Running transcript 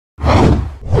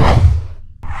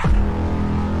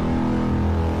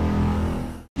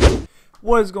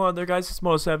What is going on there, guys? It's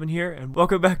Mo7 here, and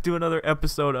welcome back to another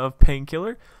episode of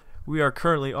Painkiller. We are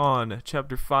currently on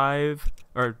Chapter 5,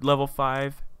 or Level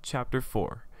 5, Chapter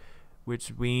 4,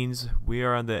 which means we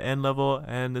are on the end level,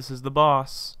 and this is the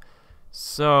boss.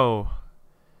 So,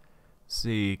 let's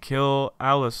see, kill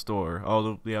Alastor.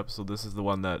 Oh, the episode, this is the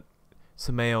one that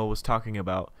Samael was talking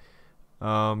about.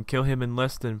 Kill him in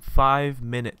less than 5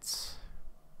 minutes.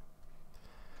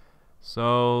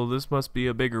 So this must be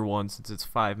a bigger one since it's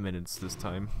 5 minutes this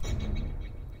time.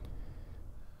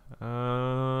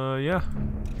 Yeah.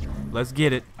 Let's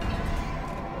get it.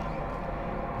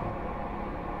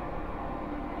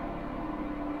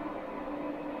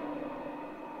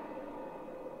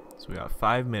 So we got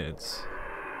 5 minutes.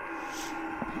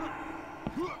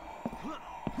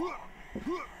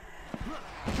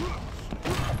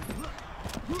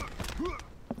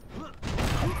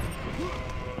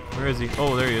 Where is he?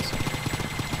 Oh, there he is.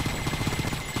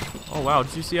 Oh wow,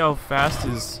 did you see how fast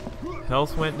his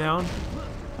health went down?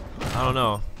 I don't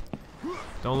know.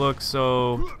 Don't look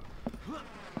so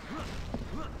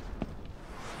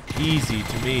easy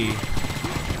to me.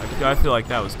 I feel like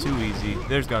that was too easy.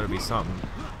 There's got to be something.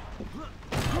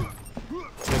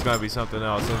 There's got to be something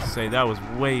else. Let's say that was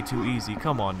way too easy.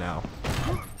 Come on now.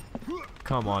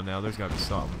 Come on now. There's got to be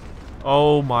something.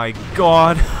 Oh my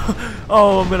god.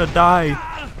 Oh, I'm gonna die.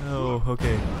 Oh,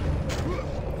 okay.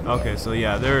 Okay, so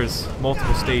yeah, there's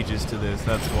multiple stages to this,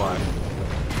 that's why.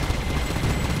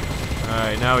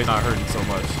 Alright, now he's not hurting so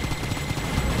much.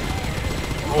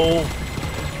 Oh!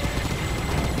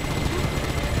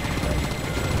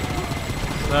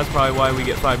 So that's probably why we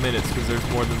get 5 minutes, because there's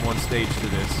more than one stage to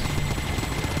this.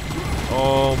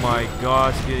 Oh my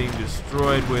gosh, getting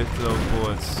destroyed with those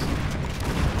bullets.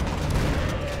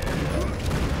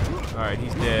 Alright,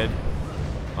 he's dead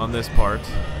on this part.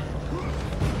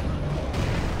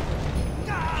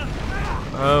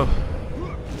 Oh,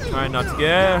 trying not to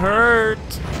get hurt.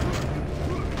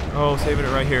 Oh, saving it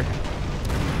right here.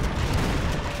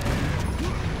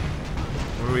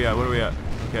 Where are we at? What are we at?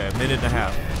 Okay, a minute and a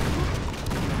half.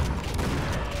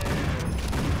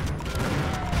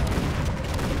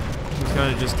 He's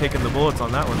kind of just taking the bullets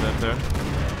on that one right there.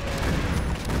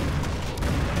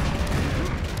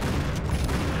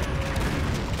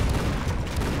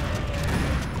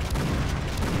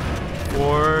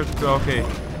 Fourth, okay.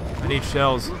 I need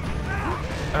shells.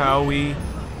 Owie.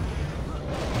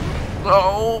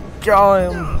 Oh,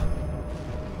 God.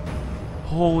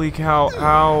 Holy cow.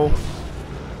 Ow.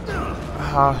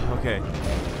 Ah, okay.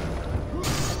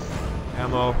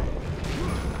 Ammo.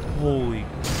 Holy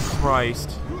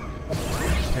Christ.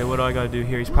 Okay, what do I gotta do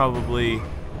here? He's probably...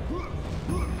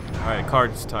 Alright,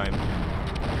 cards time.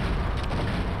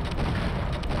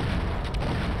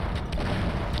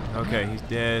 Okay, he's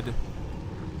dead.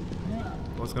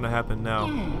 What's gonna happen now?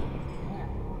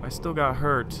 I still got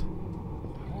hurt.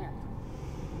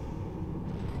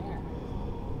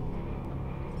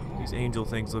 These angel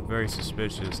things look very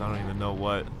suspicious. I don't even know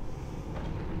what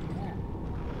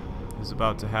is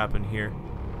about to happen here.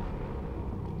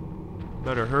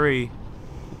 Better hurry.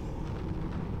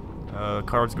 The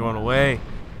card's going away.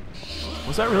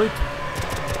 Was that really?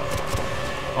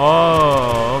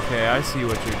 Oh, okay. I see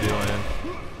what you're doing.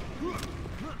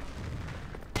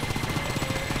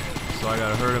 So I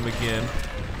gotta hurt him again.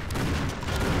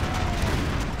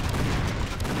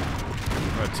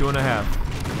 Alright, 2.5.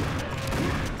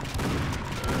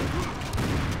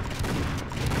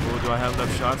 Oh, do I have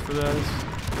enough shots for this?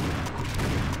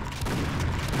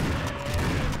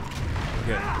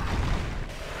 Okay.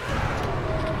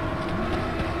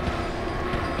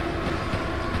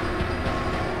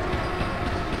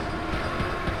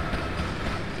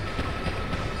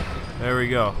 There we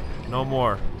go. No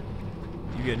more.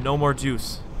 You get no more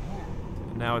juice.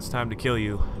 And now it's time to kill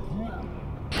you.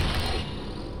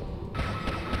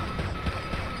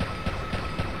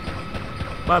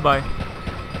 Bye-bye.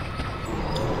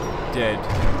 Dead.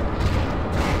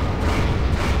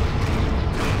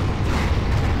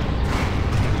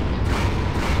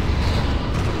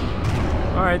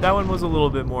 Alright, that one was a little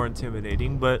bit more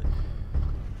intimidating, but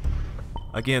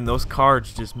again, those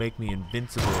cards just make me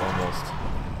invincible almost.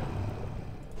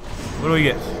 What do we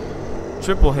get?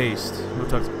 Triple haste. No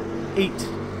talks 8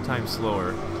 times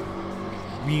slower.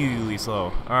 Really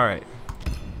slow. Alright.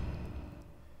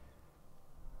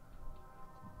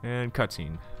 And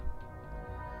cutscene.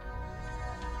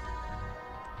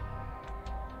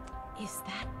 Is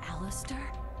that Alastor?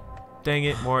 Dang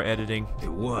it, more editing. It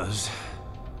was.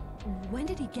 When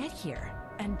did he get here?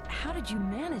 And how did you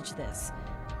manage this?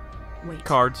 Wait.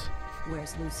 Cards.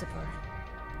 Where's Lucifer?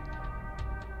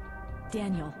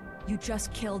 Daniel, You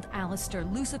just killed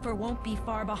Alastor. Lucifer won't be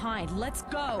far behind. Let's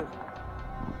go!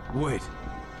 Wait.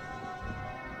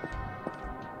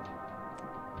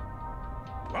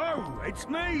 Oh, it's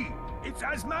me! It's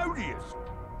Asmodeus!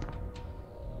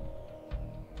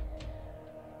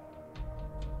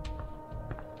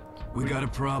 We got a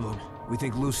problem. We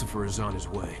think Lucifer is on his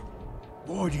way.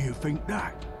 Why do you think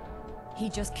that? He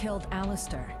just killed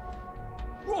Alastor.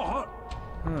 What?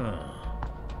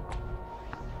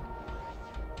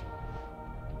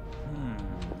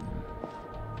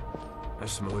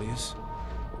 Asmodeus?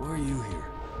 Why are you here?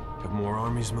 Have more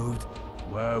armies moved?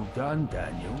 Well done,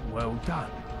 Daniel. Well done.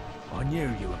 I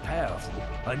knew you were powerful.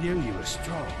 I knew you were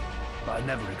strong. But I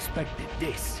never expected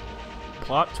this.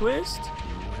 Plot twist?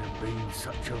 You would have been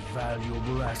such a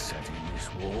valuable asset in this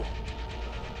war.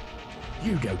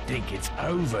 You don't think it's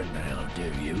over now,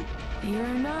 do you? You're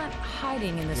not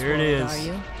hiding in this Here it world, is. are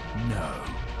you? No,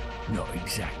 not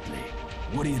exactly.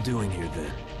 What are you doing here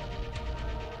then?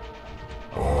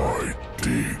 I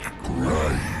dig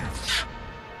graves.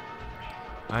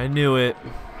 I knew it.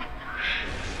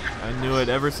 I knew it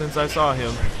ever since I saw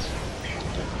him.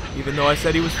 Even though I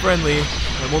said he was friendly,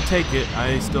 and we'll take it,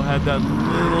 I still had that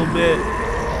little bit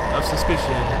of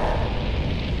suspicion.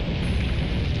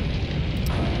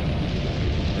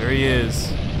 There he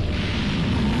is.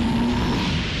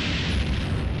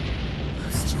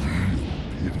 It's a real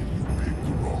pity you picked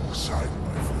the wrong side,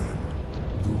 my friend.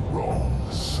 The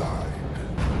wrong side.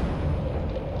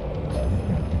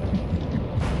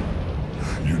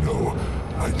 You know,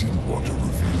 I didn't want to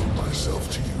reveal myself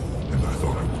to you, and I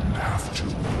thought I wouldn't have to.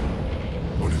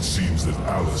 But it seems that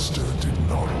Alastor did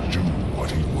not do what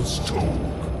he was told.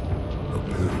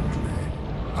 Apparently,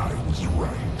 I was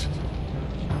right.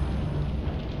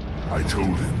 I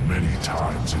told him many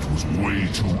times it was way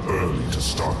too early to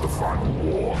start the final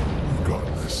war.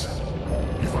 Regardless,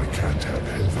 if I can't have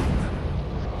heaven,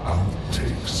 I'll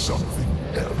take something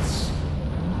else.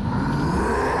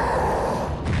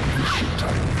 This should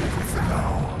tide me over for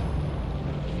now.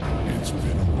 It's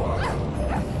been a while.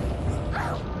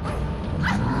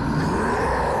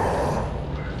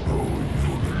 Oh,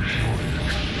 you'll enjoy it.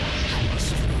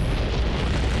 Trust me.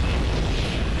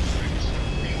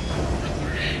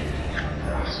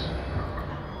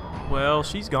 Well,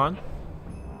 she's gone.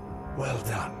 Well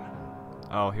done.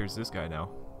 Oh, here's this guy now.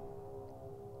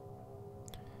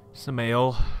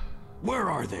 Samael. Where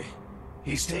are they?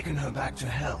 He's taken her back to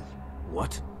hell.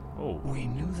 What? Oh. We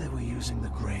knew they were using the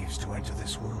graves to enter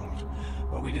this world,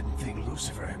 but we didn't think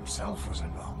Lucifer himself was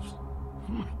involved.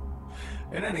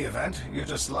 In any event, you're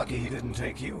just lucky he didn't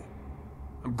take you.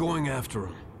 I'm going after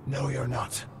him. No, you're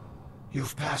not.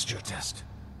 You've passed your test.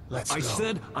 Let's go. I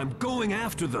said I'm going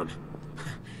after them.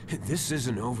 This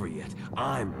isn't over yet.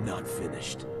 I'm not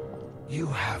finished. You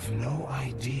have no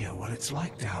idea what it's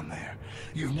like down there.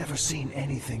 You've never seen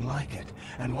anything like it.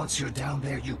 And once you're down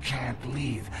there, you can't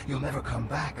leave. You'll never come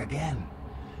back again.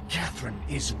 Catherine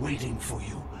is waiting for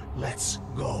you. Let's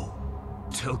go.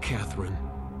 Tell Catherine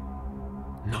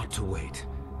not to wait.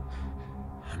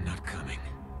 I'm not coming.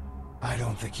 I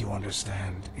don't think you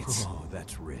understand. It's... Oh,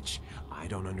 that's rich. I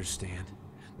don't understand.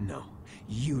 No,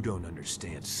 you don't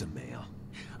understand, Samael.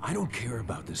 I don't care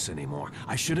about this anymore.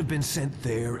 I should have been sent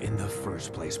there in the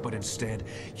first place, but instead,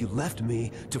 you left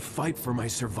me to fight for my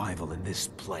survival in this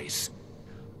place.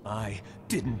 I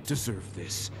didn't deserve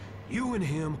this. You and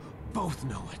him both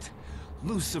know it.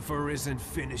 Lucifer isn't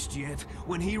finished yet.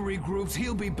 When he regroups,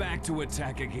 he'll be back to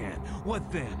attack again. What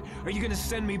then? Are you gonna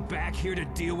send me back here to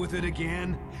deal with it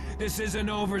again? This isn't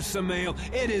over, Samael.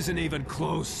 It isn't even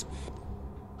close.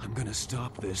 I'm gonna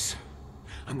stop this.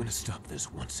 I'm gonna stop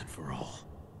this once and for all.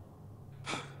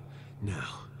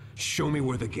 Now, show me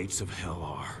where the gates of hell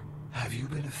are. Have you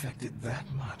been affected that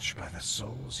much by the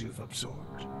souls you've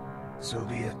absorbed? So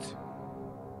be it.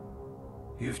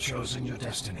 You've chosen your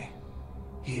destiny.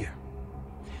 Here.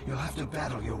 You'll have to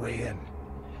battle your way in.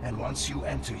 And once you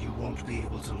enter, you won't be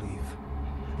able to leave.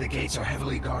 The gates are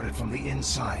heavily guarded from the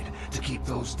inside to keep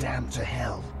those damned to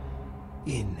hell.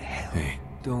 In hell. Hey,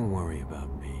 don't worry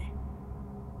about me.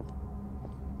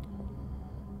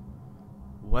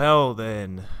 Well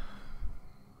then.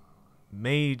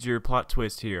 Major plot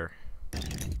twist here.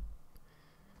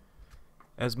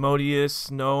 Asmodeus,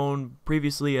 known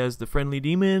previously as the Friendly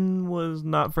Demon, was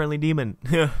not Friendly Demon.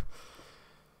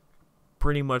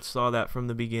 Pretty much saw that from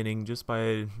the beginning, just by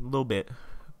a little bit.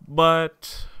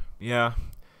 But, yeah.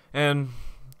 And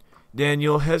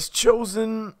Daniel has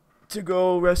chosen to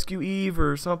go rescue Eve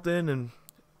or something and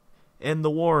end the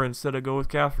war instead of go with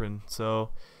Catherine. So,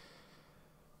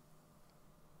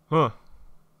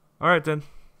 alright then.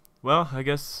 Well, I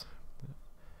guess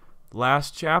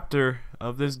last chapter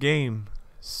of this game.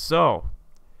 So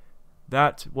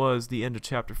that was the end of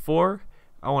chapter 4.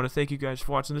 I want to thank you guys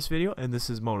for watching this video, and this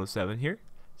is Mono7 here,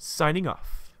 signing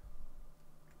off.